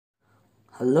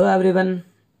Hello everyone,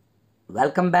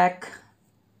 welcome back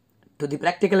to the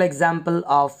practical example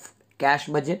of cash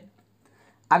budget.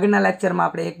 આગળના લેક્ચરમાં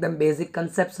આપણે એકદમ બેઝિક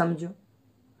કન્સેપ્ટ સમજ્યો,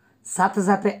 સાથે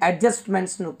સાથે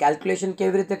એડજસ્ટમેન્ટ્સનું કેલ્ક્યુલેશન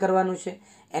કેવી રીતે કરવાનું છે,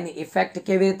 એની ઇફેક્ટ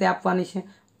કેવી રીતે આપવાની છે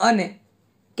અને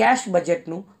કેશ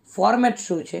બજેટનું ફોર્મેટ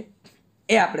શું છે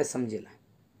એ આપણે સમજેલા.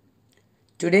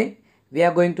 Today we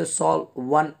are going to solve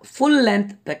one full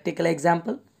length practical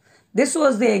example. This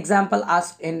was the example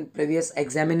asked in previous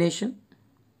examination.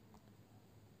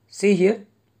 See here,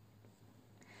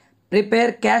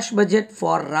 prepare cash budget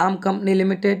for Ram Company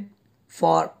Limited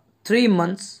for 3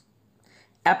 months,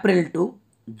 April to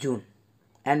June,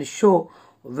 and show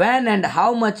when and how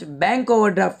much bank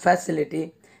overdraft facility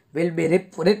will be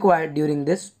required during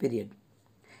this period.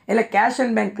 એટલે cash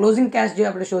and bank closing cash જે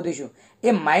આપણે શોધીશું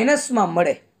એ માઇનસમાં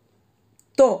મળે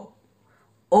તો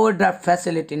overdraft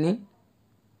ફેસિલિટીની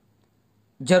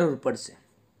જરૂર પડશે.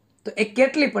 તો એ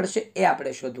કેટલી પડશે એ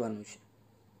આપણે શોધવાનું છે.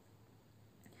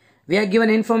 We are given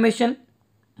information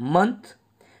month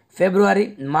February,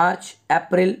 March,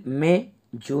 April, May,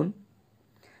 June,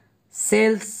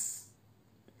 sales,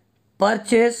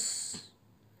 purchase,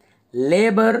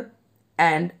 labor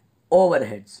and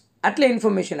overheads. આટલી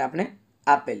ઇન્ફોર્મેશન આપણે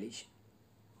આપેલી છે.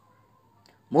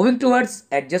 Moving towards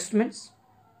adjustments,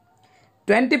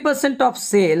 20% of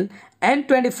sale and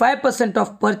 25%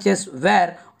 of purchase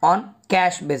were on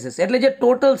cash basis. એટલે જે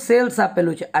ટોટલ સેલ્સ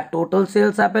આપેલું છે, આ ટોટલ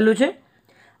સેલ્સ આપેલું છે,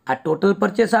 આ ટોટલ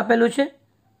પરચેસ આપેલું છે.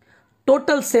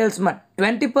 ટોટલ સેલ્સમાં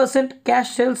 20%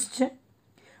 કેશ સેલ્સ છે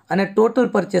અને ટોટલ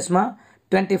પરચેસમાં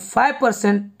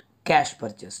 25% કેશ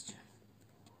પરચેસ છે.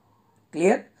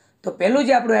 ક્લિયર? તો પહેલું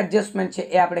જે આપણું એડજસ્ટમેન્ટ છે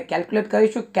એ આપણે કેલ્ક્યુલેટ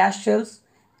કરીશું. Cache cells,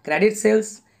 credit cells,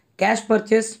 cache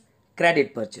purchase,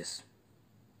 credit purchase.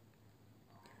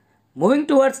 Moving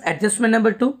towards adjustment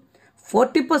number 2,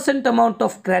 40% amount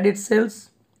of credit sales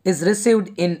is received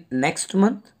in next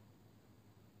month,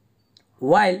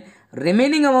 while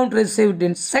remaining amount received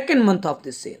in second month of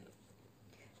the sale.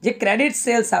 જે credit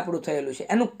cells આપણું થયેલું છે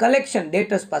એનું collection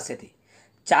ડેટર્સ પાસેથી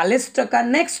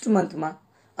 40% next મંથમાં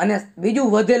અને બીજું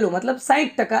વધેલું મતલબ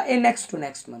 60% એ next to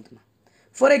next મંથમાં.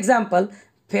 For example,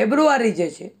 ફેબ્રુઆરી જે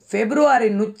છે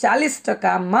ફેબ્રુઆરીનું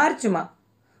 40% માર્ચમાં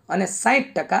અને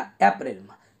 60%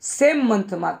 એપ્રિલમાં, સેમ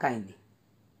મંથમાં કાંઈ નહીં.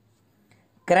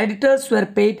 ક્રેડિટર્સ વેર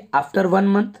પેઇડ આફ્ટર 1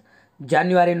 મંથ,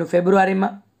 જાન્યુઆરીનું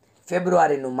ફેબ્રુઆરીમાં,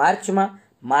 ફેબ્રુઆરીનું માર્ચમાં,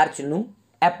 માર્ચનું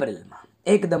એપ્રિલમાં.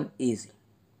 એકદમ easy.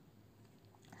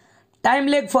 Time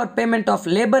leg four payment of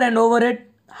labour and overhead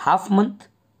half month,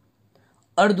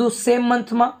 અડધું સેમ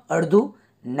મંથમાં, અડધું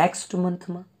next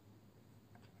મંથમાં.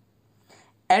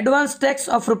 Advance tax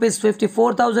of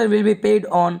 ₹54,000 will be paid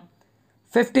on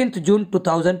 15th June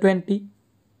 2020.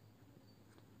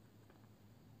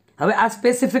 હવે આ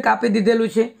સ્પેસિફિક આપી દીધેલું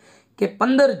છે કે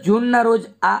 15 જૂનના રોજ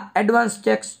આ એડવાન્સ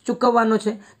ટેક્સ ચૂકવવાનો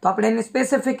છે. તો આપણે એની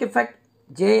સ્પેસિફિક ઇફેક્ટ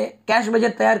જે કેશ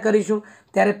બજેટ તૈયાર કરીશું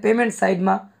ત્યારે પેમેન્ટ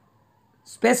સાઇડમાં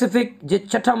સ્પેસિફિક જે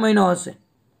છઠ્ઠા મહિનો હશે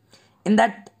ઇન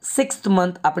દેટ 6th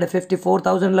મંથ આપણે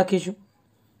 54,000 લખીશું.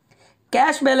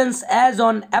 Cache balance as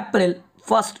on April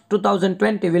 1st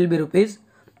 2020 will be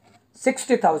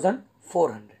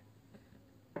 ₹60,400.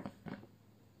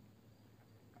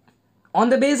 On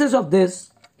the basis of this,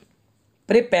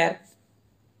 prepare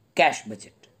cash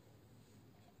budget.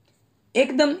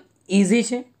 એકદમ ઇઝી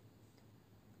છે.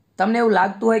 તમને એવું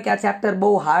લાગતું હોય કે આ ચેપ્ટર બહુ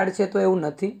હાર્ડ છે, તો એવું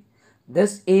નથી.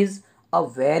 This is a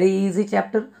very easy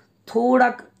chapter.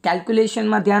 થોડાક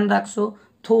કેલ્ક્યુલેશનમાં ધ્યાન રાખશો,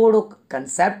 થોડોક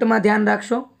કન્સેપ્ટમાં ધ્યાન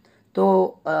રાખશો તો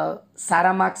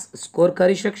સારા માર્ક્સ સ્કોર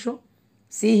કરી શકશો.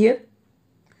 C here,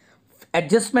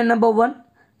 adjustment number 1.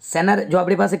 સેના જો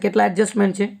આપણી પાસે કેટલા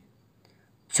એડજસ્ટમેન્ટ છે?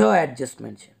 6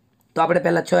 એડજસ્ટમેન્ટ છે. તો આપણે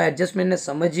પહેલાં 6 એડજસ્ટમેન્ટને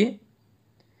સમજીએ.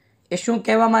 એ શું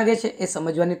કહેવા માગે છે એ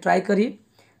સમજવાની ટ્રાય કરીએ.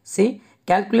 C,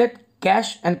 calculate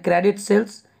cache and credit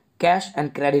cells, cache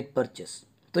and credit purchase.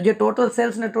 તો જે ટોટલ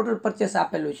સેલ્સ ને ટોટલ પરચેસ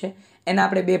આપેલું છે એના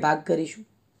આપણે 2 ભાગ કરીશું.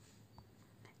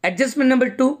 એડજસ્ટમેન્ટ નંબર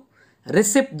 2,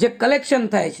 રિસિપ્ટ જે કલેક્શન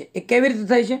થાય છે એ કેવી રીતે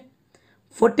થાય છે?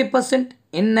 40%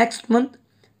 in next month,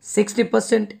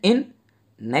 60% in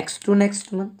next to next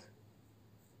month.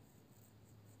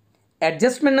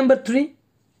 Adjustment number 3,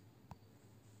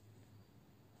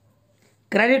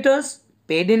 creditors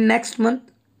pad in next month,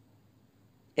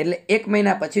 એટલે 1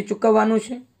 મહિના પછી ચૂકવવાનું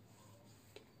છે.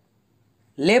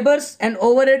 Labours and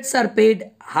overheads R pad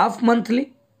half monthly,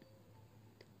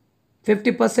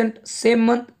 50% same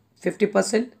month,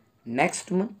 50% next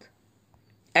month.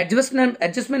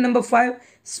 Adjustment number 5,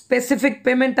 specific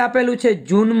payment આપેલું છે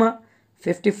જૂનમાં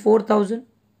 54,000,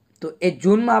 તો એ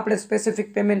જૂનમાં આપણે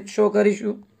સ્પેસિફિક પેમેન્ટ શો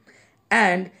કરીશું.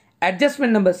 And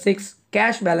adjustment number 6,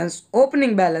 cash balance,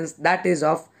 opening balance, that is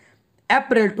of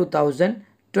April 2020.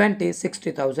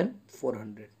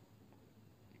 20,60,400.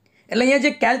 એટલે અહીંયા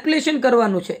જે કેલ્ક્યુલેશન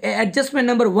કરવાનું છે એ એડજસ્ટમેન્ટ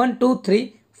નંબર 1, 2, 3,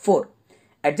 4.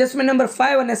 એડજસ્ટમેન્ટ નંબર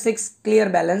 5 અને 6 ક્લિયર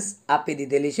બેલેન્સ આપી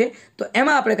દીધેલી છે, તો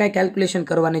એમાં આપણે કાંઈ કેલ્ક્યુલેશન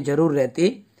કરવાની જરૂર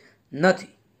રહેતી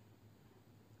નથી.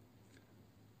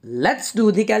 Let's do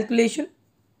the calculation.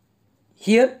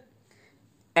 Here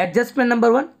adjustment number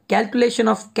 1, calculation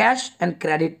of cash and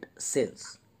credit sales.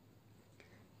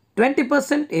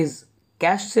 20% is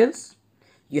cash sales.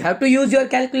 You have to use your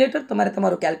calculator. તમારે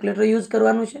તમારું calculator use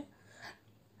કરવાનું છે.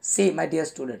 See my dear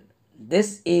student, this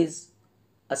is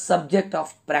a subject of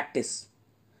practice,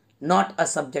 not a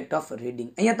subject of reading.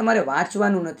 અહીંયા તમારે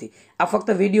વાંચવાનું નથી, આ ફક્ત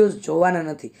વિડીયોઝ જોવાના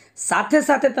નથી, સાથે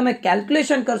સાથે તમે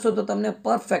કેલ્ક્યુલેશન કરશો તો તમને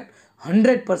પરફેક્ટ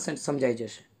 100% સમજાઈ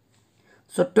જશે.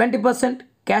 So 20%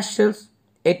 cash sales,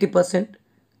 80%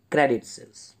 credit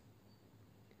sales.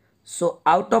 So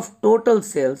out of total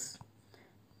sales,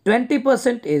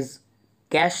 20% is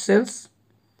cash sales,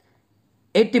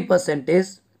 80% is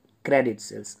credit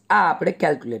sales. આ આપણે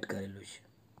કેલ્ક્યુલેટ કરેલું છે.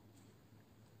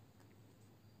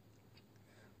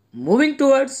 Moving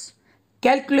towards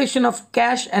calculation of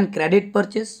cash and credit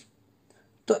purchase.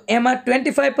 તો એમાં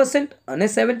 25% અને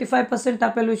 75%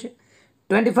 આપેલું છે.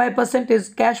 25% is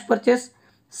cash purchase,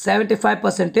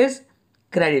 75% is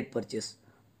credit purchase.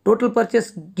 Total purchase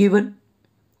given.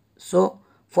 So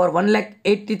for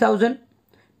 1,80,000,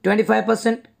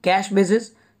 25% cash basis,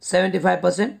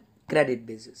 75% credit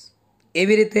basis.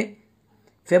 એવી રીતે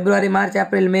ફેબ્રુઆરી, માર્ચ,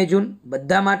 એપ્રિલ, મે, જૂન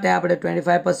બધા માટે આપણે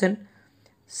 25%,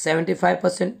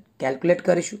 75% કેલ્ક્યુલેટ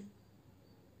કરીશું.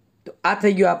 તો આ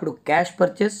થઈ ગયું આપણું કેશ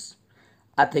પરચેસ,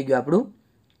 આ થઈ ગયું આપણું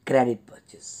credit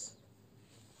purchase.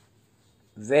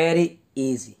 Very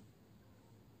easy.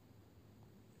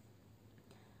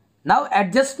 Now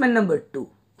adjustment number 2,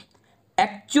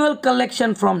 actual collection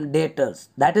from debtors,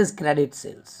 that is credit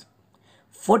sales.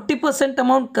 40%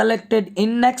 amount collected in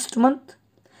next month,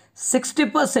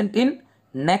 60% in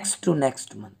next to next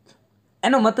month.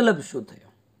 એનો મતલબ શું થયો?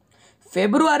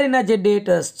 ફેબ્રુઆરીના જે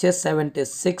ડેટર્સ છે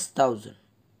 76,000,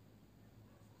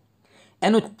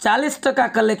 એનું 40%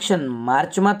 કલેક્શન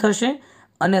માર્ચમાં થશે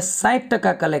અને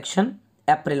 60% કલેક્શન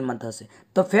એપ્રિલમાં થશે.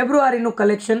 તો ફેબ્રુઆરીનું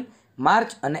કલેક્શન માર્ચ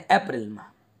અને એપ્રિલમાં,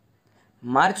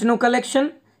 માર્ચનું કલેક્શન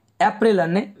એપ્રિલ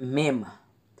અને મેમાં,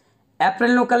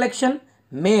 એપ્રિલનું કલેક્શન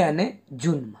મે અને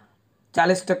જૂનમાં.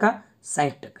 40%,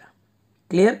 60%.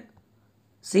 Clear?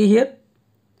 C here,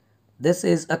 this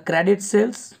is a credit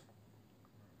cells.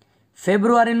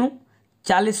 ફેબ્રુઆરીનું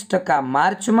 40%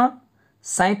 માર્ચમાં,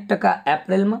 60%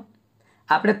 એપ્રિલમાં.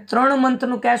 આપણે 3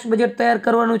 મંથનું કેશ બજેટ તૈયાર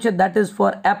કરવાનું છે, that is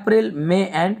four April, May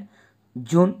and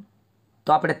જૂન. તો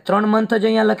આપણે 3 મંથ જ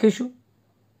અહીંયા લખીશું,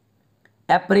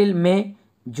 એપ્રિલ, મે,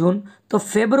 જૂન. તો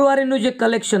ફેબ્રુઆરીનું જે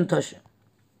કલેક્શન થશે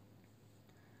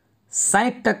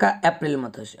 60%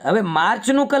 એપ્રિલમાં થશે. હવે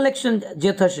માર્ચનું કલેક્શન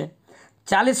જે થશે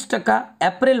 40%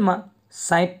 એપ્રિલમાં,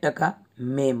 60%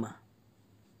 મેમાં.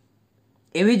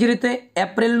 એવી જ રીતે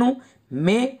એપ્રિલનું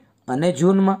મે અને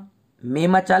જૂનમાં,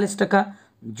 મેમાં 40%,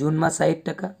 જૂનમાં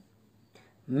 60%.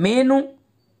 મેનું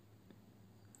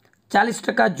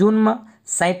 40%, જૂનમાં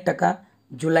 60%,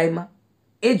 જુલાઈમાં.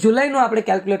 એ જુલાઈનું આપણે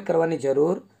કેલ્ક્યુલેટ કરવાની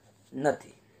જરૂર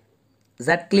નથી. Is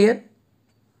that clear?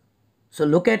 So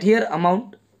look at here amount.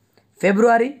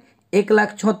 ફેબ્રુઆરી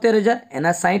 1,76,000,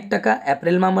 એના 60%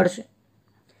 એપ્રિલમાં મળશે.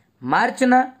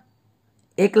 માર્ચના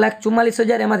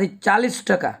 1,44,000, એમાંથી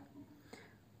 40%,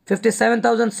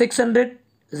 57,600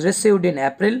 is received in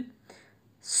April.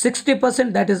 60%,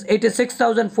 that is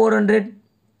 86,400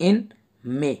 in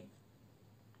May.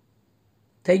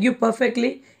 થઈ ગયું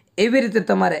પરફેક્ટલી. એવી રીતે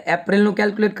તમારે એપ્રિલનું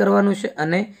કેલ્ક્યુલેટ કરવાનું છે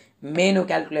અને મેનું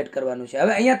કેલ્ક્યુલેટ કરવાનું છે.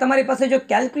 હવે અહીંયા તમારી પાસે જો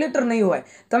કેલ્ક્યુલેટર નહીં હોય,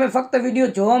 તમે ફક્ત વિડીયો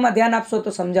જોવામાં ધ્યાન આપશો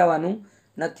તો સમજાવવાનું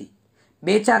નથી.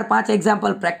 2, 4, 5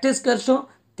 એક્ઝામ્પલ પ્રેક્ટિસ કરશો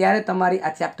ત્યારે તમારી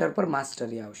આ ચેપ્ટર પર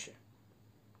માસ્ટરી આવશે.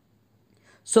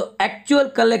 સો actual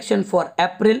collection for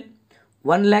April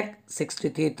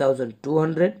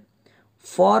 1,63,200,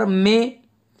 for May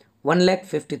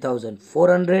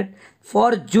 1,50,400, for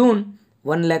June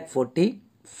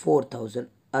 1,44,000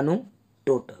 આનું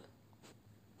ટોટલ.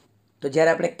 તો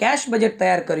જ્યારે આપણે કેશ બજેટ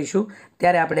તૈયાર કરીશું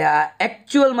ત્યારે આપણે આ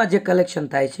એકચ્યુઅલમાં જે કલેક્શન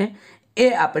થાય છે એ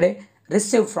આપણે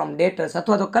રિસીવ ફ્રોમ ડેટર્સ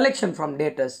અથવા તો કલેક્શન ફ્રોમ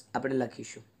ડેટર્સ આપણે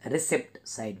લખીશું રિસિપ્ટ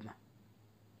સાઈડમાં.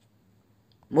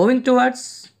 Moving towards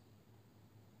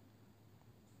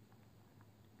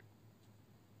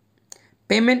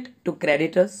payment to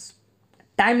creditors,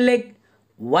 time lag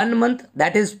 1 month,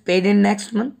 that is paid in next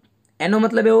month. એનો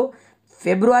મતલબ એવો,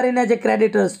 ફેબ્રુઆરીના જે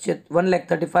ક્રેડિટર્સ છે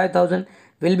 1,35,000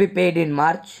 will be paid in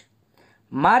March.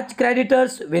 March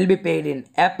creditors will be paid in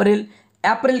April.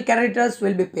 April creditors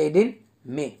will be paid in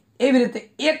May. એવી રીતે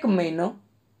 1 મહિનો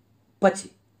પછી.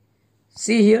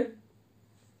 See here,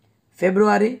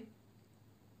 February,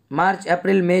 March,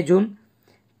 April, May, June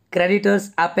creditors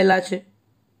આપેલા છે.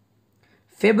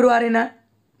 ફેબ્રુઆરીના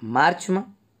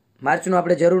માર્ચનું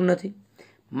આપણે જરૂર નથી.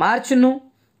 માર્ચનું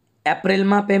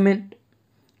એપ્રિલમાં પેમેન્ટ,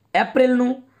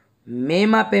 એપ્રિલનું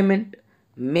મેમાં પેમેન્ટ,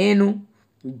 મેનું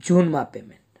જૂનમાં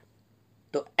પેમેન્ટ.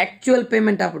 તો એકચ્યુઅલ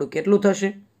પેમેન્ટ આપણું કેટલું થશે?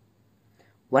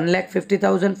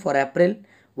 1,50,000 four April,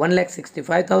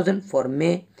 1,65,000 for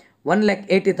me,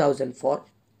 1,80,000 four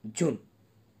June.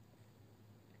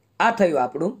 આ થયું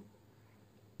આપણું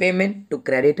payment two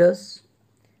creditors.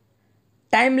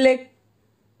 Time leg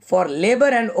four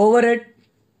labour and overhead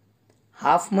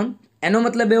half month. એનો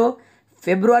મતલબ એવો,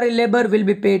 ફેબ્રુઆરી labour will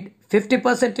be pad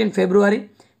 50% in February,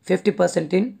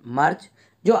 50% in March.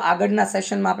 જો આગળના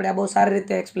સેશનમાં આપણે આ બહુ સારી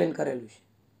રીતે એક્સપ્લેન કરેલું છે,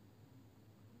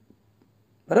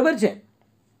 બરોબર છે.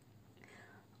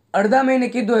 અડધા મહિને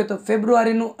કીધું હોય તો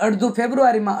ફેબ્રુઆરીનું અડધું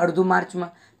ફેબ્રુઆરીમાં, અડધું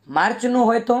માર્ચમાં. માર્ચનું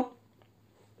હોય તો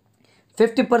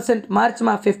 50%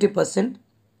 માર્ચમાં, 50%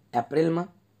 એપ્રિલમાં.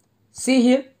 સી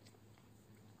હિયર,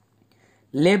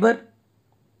 લેબર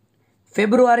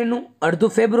ફેબ્રુઆરીનું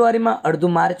અડધું ફેબ્રુઆરીમાં,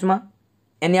 અડધું માર્ચમાં.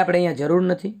 એની આપણે અહીંયા જરૂર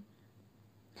નથી.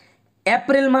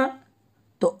 એપ્રિલમાં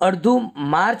તો અડધું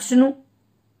માર્ચનું,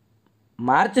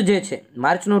 માર્ચ જે છે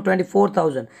માર્ચનું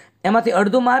 24,000, એમાંથી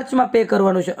અડધું માર્ચમાં પે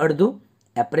કરવાનું છે, અડધું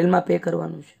એપ્રિલમાં પે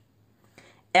કરવાનું છે.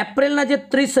 એપ્રિલના જે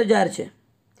 30,000 છે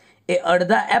એ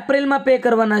અડધા એપ્રિલમાં પે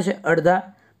કરવાના છે, અડધા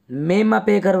મેમાં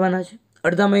પે કરવાના છે.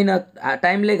 અડધા મહિના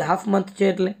ટાઈમ લેગ હાફ મંથ છે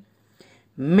એટલે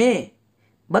મે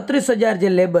 32,000 જે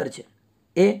લેબર છે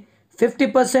એ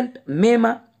 50%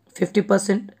 મેમાં,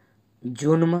 50%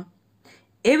 જૂનમાં.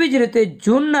 એવી જ રીતે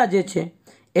જૂનના જે છે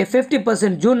એ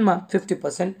 50% જૂનમાં,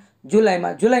 50%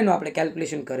 જુલાઈમાં. જુલાઈનું આપણે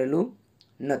કેલ્ક્યુલેશન કરેલું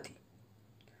નથી.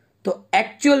 તો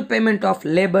actual payment of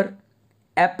labour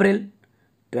April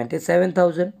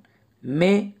 27,000,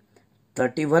 મે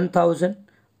 31,000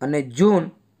 અને જૂન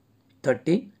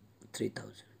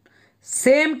 33,000.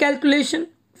 Same calculation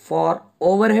four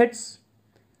overheads,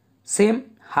 same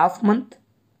half month.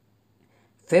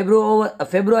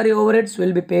 February overheads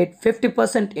will be paid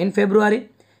 50% in February,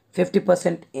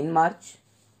 50% in March.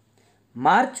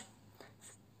 March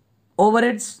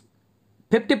overheads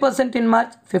 50% in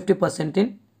March, 50% in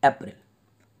April.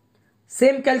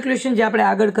 Same calculation જે આપણે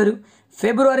આગળ કર્યું.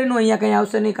 ફેબ્રુઆરીનું અહીંયા કંઈ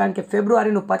આવશે નહીં, કારણ કે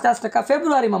ફેબ્રુઆરીનું 50%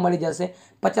 ફેબ્રુઆરીમાં મળી જશે,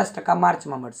 50%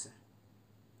 માર્ચમાં મળશે.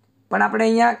 પણ આપણે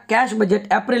અહીંયા કેશ બજેટ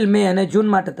એપ્રિલ, મે અને જૂન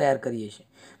માટે તૈયાર કરીએ છીએ.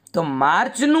 તો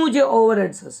માર્ચનું જે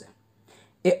ઓવરહેડ્સ હશે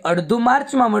એ અડધું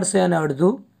માર્ચમાં મળશે અને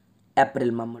અડધું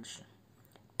એપ્રિલમાં મળશે.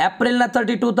 એપ્રિલના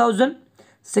 32,000,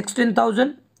 16,000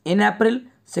 ઇન એપ્રિલ,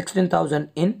 16,000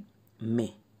 ઇન મે.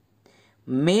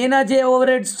 મેના જે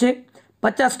ઓવરહેડ્સ છે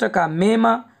 50%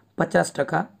 મેમાં,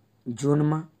 50%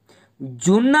 જૂનમાં.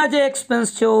 જૂનના જે એક્સપેન્સ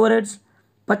છે ઓવરહેડ્સ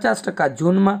 50%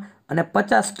 જૂનમાં અને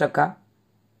 50%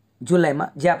 જુલાઈમાં,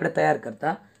 જે આપણે તૈયાર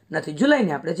કરતા નથી.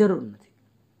 જુલાઈની આપણે જરૂર નથી.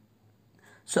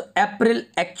 સો April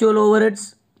actual overheads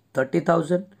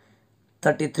 30,000,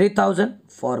 33,000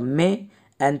 for May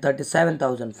and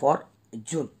 37,000 for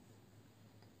June.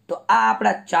 તો આ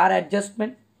આપણા 4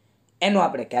 એડજસ્ટમેન્ટ, એનું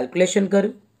આપણે કેલ્ક્યુલેશન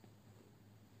કર્યું.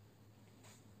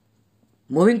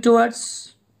 Moving towards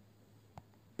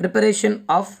preparation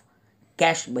of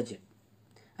cache budget.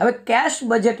 હવે કેશ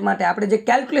બજેટ માટે આપણે જે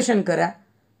કેલ્ક્યુલેશન કર્યા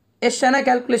એ શાના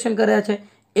કેલ્ક્યુલેશન કર્યા છે?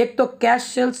 એક તો કેશ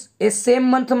સેલ્સ એ સેમ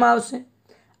મંથમાં આવશે.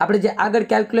 આપણે જે આગળ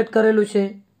કેલ્ક્યુલેટ કરેલું છે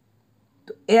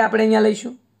તો એ આપણે અહીંયા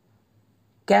લઈશું.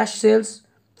 Cache cells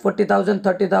 40,000,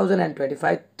 30,000 and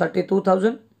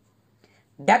 32,000.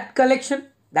 Date collection,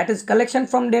 that is collection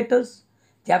from ડેટર્સ,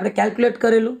 જે આપણે કેલ્ક્યુલેટ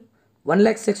કરેલું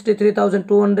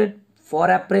 1,63,200 four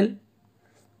April,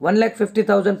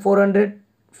 1,50,400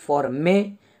 for me,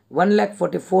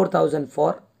 1,44,000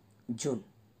 four June.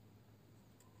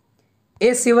 એ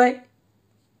સિવાય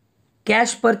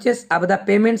કેશ પરચેસ, આ બધા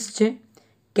પેમેન્ટ્સ છે.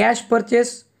 Cache purchase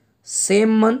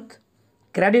same month,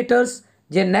 creditors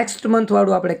જે નેક્સ્ટ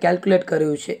મંથવાળું આપણે કેલ્ક્યુલેટ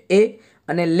કર્યું છે એ,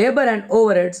 અને લેબર એન્ડ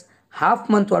ઓવરહેડ્સ હાફ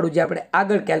મંથવાળું જે આપણે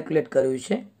આગળ કેલ્ક્યુલેટ કર્યું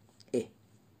છે એ.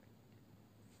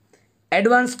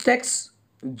 એડવાન્સ ટેક્સ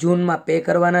જૂનમાં પે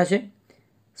કરવાના છે,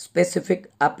 સ્પેસિફિક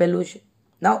આપેલું છે.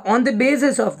 નાઉ on the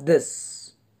basis of this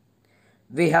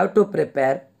we have to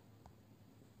prepare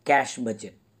cache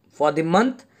budget for the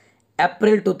month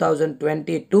April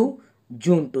 2020 two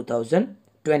જૂન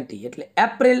 2020. એટલે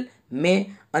એપ્રિલ, મે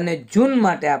અને જૂન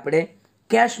માટે આપણે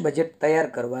કેશ બજેટ તૈયાર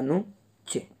કરવાનું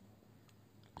છે.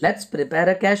 Let's prepare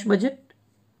a cache budget.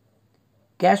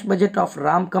 Cache budget of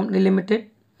Ram company limited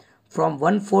from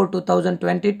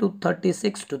 1/4/2020 to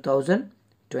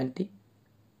 36/2020.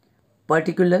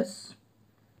 Particulars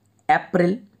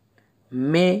April,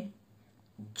 May,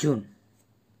 June.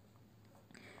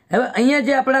 હવે અહીંયા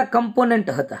જે આપણા કમ્પોનન્ટ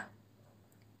હતા,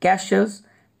 cache cells,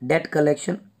 date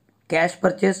collection, cache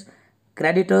purchase,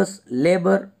 creditors,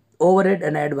 labour, overhead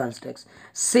અને એડવાન્સ ટેક્સ,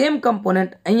 સેમ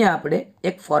કમ્પોનન્ટ અહીંયા આપણે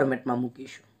એક ફોર્મેટમાં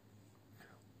મૂકીશું.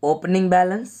 ઓપનિંગ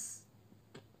બેલેન્સ,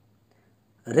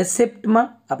 રિસિપ્ટમાં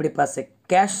આપણી પાસે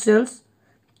કેશ સેલ્સ,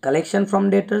 કલેક્શન ફ્રોમ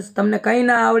ડેટર્સ. તમને કંઈ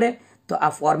ના આવડે તો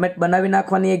આ ફોર્મેટ બનાવી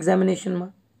નાખવાની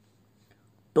એક્ઝામિનેશનમાં.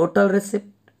 Total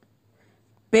receipt,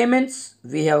 payments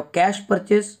we have cache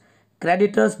purchase,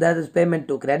 creditors that is payment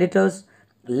two creditors,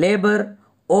 labour,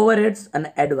 overheads અને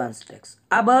એડવાન્સ ટેક્સ.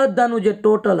 આ બધાનું જે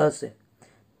ટોટલ હશે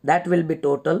that will be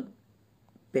total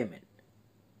payment.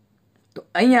 તો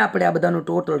અહીંયા આપણે આ બધાનું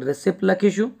ટોટલ રિસિપ્ટ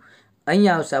લખીશું.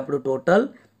 અહીંયા આવશે આપણું total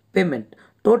payment.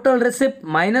 Total receipt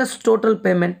minus total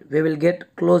payment we will get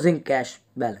closing cache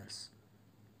balance.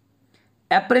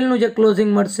 એપ્રિલનું જે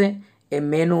ક્લોઝિંગ મળશે એ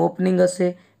મેનું ઓપનિંગ હશે.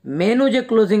 મેનું જે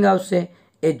ક્લોઝિંગ આવશે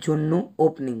એ જૂનનું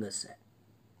ઓપનિંગ હશે.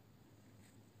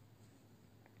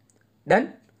 Done.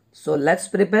 So let's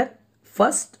prepare.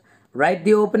 First right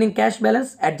the opening cache balance.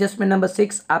 Adjustment number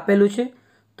 6 આપેલું છે.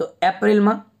 તો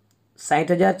એપ્રિલમાં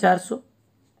 60,400.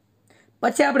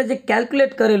 પછી આપણે જે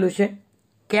કેલ્ક્યુલેટ કરેલું છે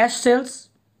cache cells,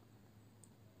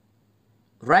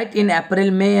 right in April,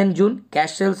 May and June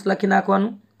cache cells લખી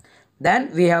નાખવાનું. Then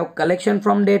we have collection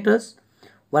from debtors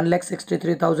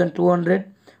 1,63,200,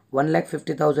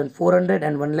 1,50,400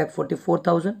 and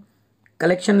 1,44,000.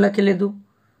 Collection લખી લીધું.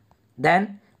 Then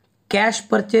cash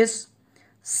purchase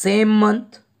same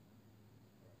month.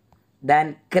 Then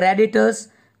creditors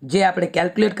જે આપણે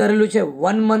કેલ્ક્યુલેટ કરેલું છે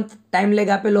 1 month ટાઈમ લેગ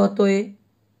આપેલો હતો એ.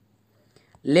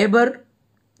 Labour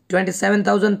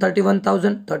 27,000,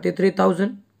 31,000,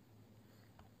 33,000.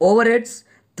 Overheads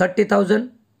 30,000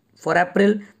 for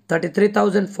April,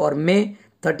 33,000 for May,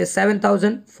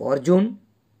 37,000 for June.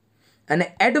 અને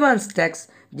એડવાન્સ ટેક્સ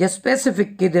જે સ્પેસિફિક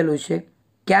કીધેલું છે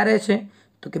ક્યારે છે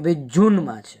તો કે ભાઈ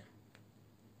જૂનમાં છે.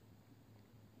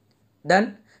 ડન.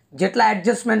 જેટલા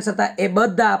એડજસ્ટમેન્ટ્સ હતા એ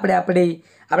બધા આપણે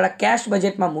આપણા કેશ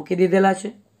બજેટમાં મૂકી દીધેલા છે.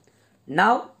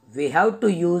 નાવ we have to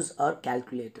use uh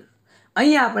calculator.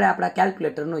 અહીંયા આપણે આપણા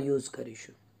કેલ્ક્યુલેટરનો યુઝ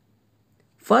કરીશું.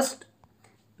 First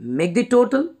make the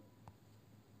total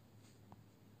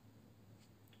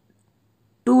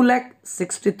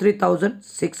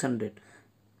 2,63,600.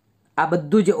 આ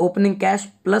બધું જે opening cache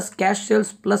plus cache cells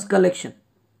plus collection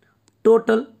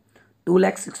total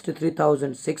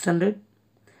 2,63,600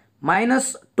 minus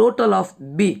total of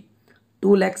બી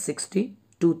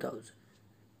 2,62,000.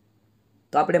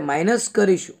 તો આપણે માઇનસ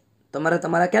કરીશું.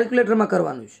 તમારા કેલ્ક્યુલેટરમાં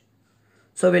કરવાનું છે.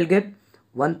 સો will get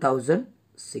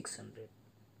 1,600.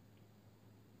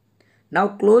 Now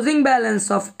closing balance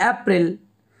of April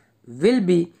will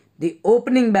be the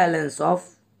opening balance of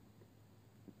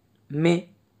May.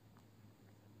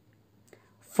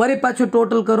 ફરી પાછું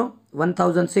ટોટલ કરો.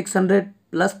 1,600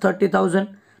 plus 30,000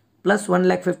 plus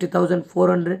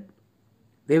 1,50,400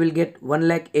 we will get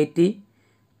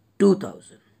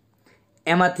 1,82,000.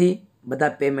 એમાંથી બધા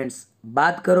પેમેન્ટ્સ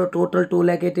બાદ કરો. Total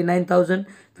 2,89,000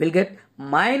 will get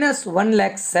minus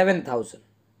 1,07,000.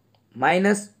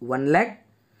 minus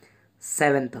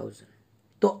 1,07,000.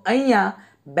 તો અહીંયા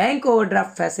બેંક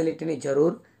ઓવરડ્રાફ્ટ ફેસિલિટીની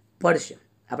જરૂર પડશે.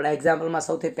 આપણા એક્ઝામ્પલમાં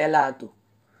સૌથી પહેલાં હતું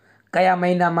કયા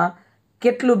મહિનામાં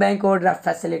કેટલું બેંક ઓવરડ્રાફ્ટ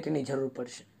ફેસિલિટીની જરૂર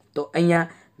પડશે. તો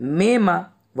અહીંયા મેમાં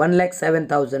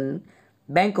 1,07,000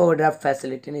 બેંક ઓવરડ્રાફ્ટ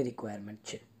ફેસિલિટીની રિક્વાયરમેન્ટ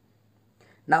છે.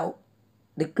 નાઉ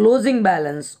the closing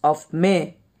balance of May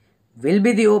will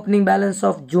be the opening balance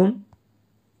of June.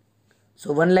 So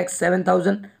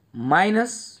 1,07,000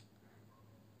 minus,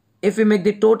 if we make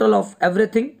the total of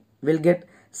everything we'll get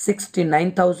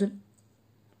 69,000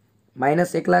 minus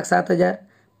 1,07,000,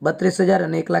 32,000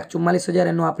 અને 1,44,000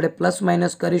 એનું આપણે પ્લસ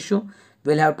માઇનસ કરીશું.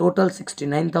 we'll have total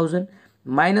 69,000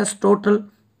 minus total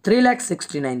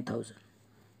 3,69,000.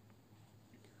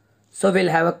 so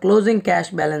we'll have a closing cash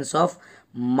balance of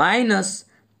minus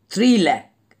 3 lakh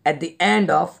at the end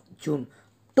of June.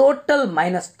 total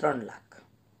minus 3 lakh.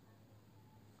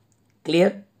 clear?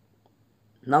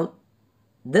 now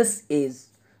this is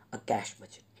a cash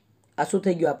budget. આ શું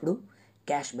થઈ ગયું આપણું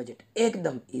cache budget.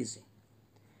 એકદમ easy.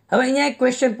 હવે અહીંયા એક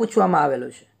question પૂછવામાં આવેલો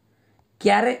છે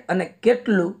ક્યારે અને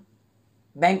કેટલું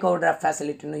બેંક ઓવરડ્રાફ્ટ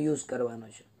ફેસિલિટીનો યુઝ કરવાનો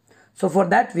છે. સો for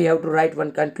that we have to right one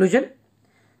conclusion.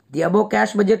 The above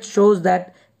cache budget shows that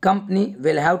company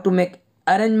will have to make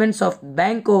arrangements of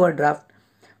bank overdraft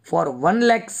for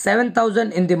 1,07,000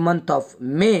 in the month of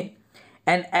May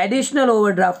and additional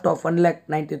overdraft of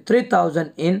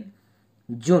 1,93,000 in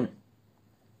June.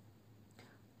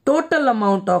 Total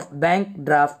amount of bank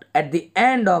draft at the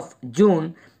end of June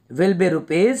will be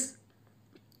rupees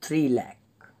 3 lakh.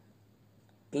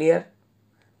 Clear?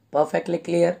 Perfectly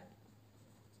clear.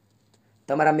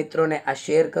 તમારા મિત્રોને આ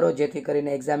share કરો જેથી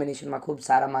કરીને એક્ઝામિનેશનમાં ખૂબ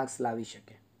સારા marks લાવી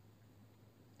શકે.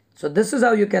 So this is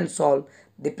how you can solve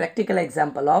the practical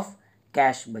example of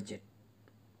cash budget.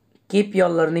 Keep your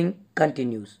learning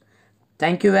continues.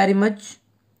 Thank you very much.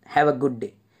 Have a good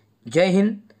day. Jai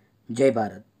Hind, Jai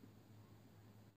Bharat.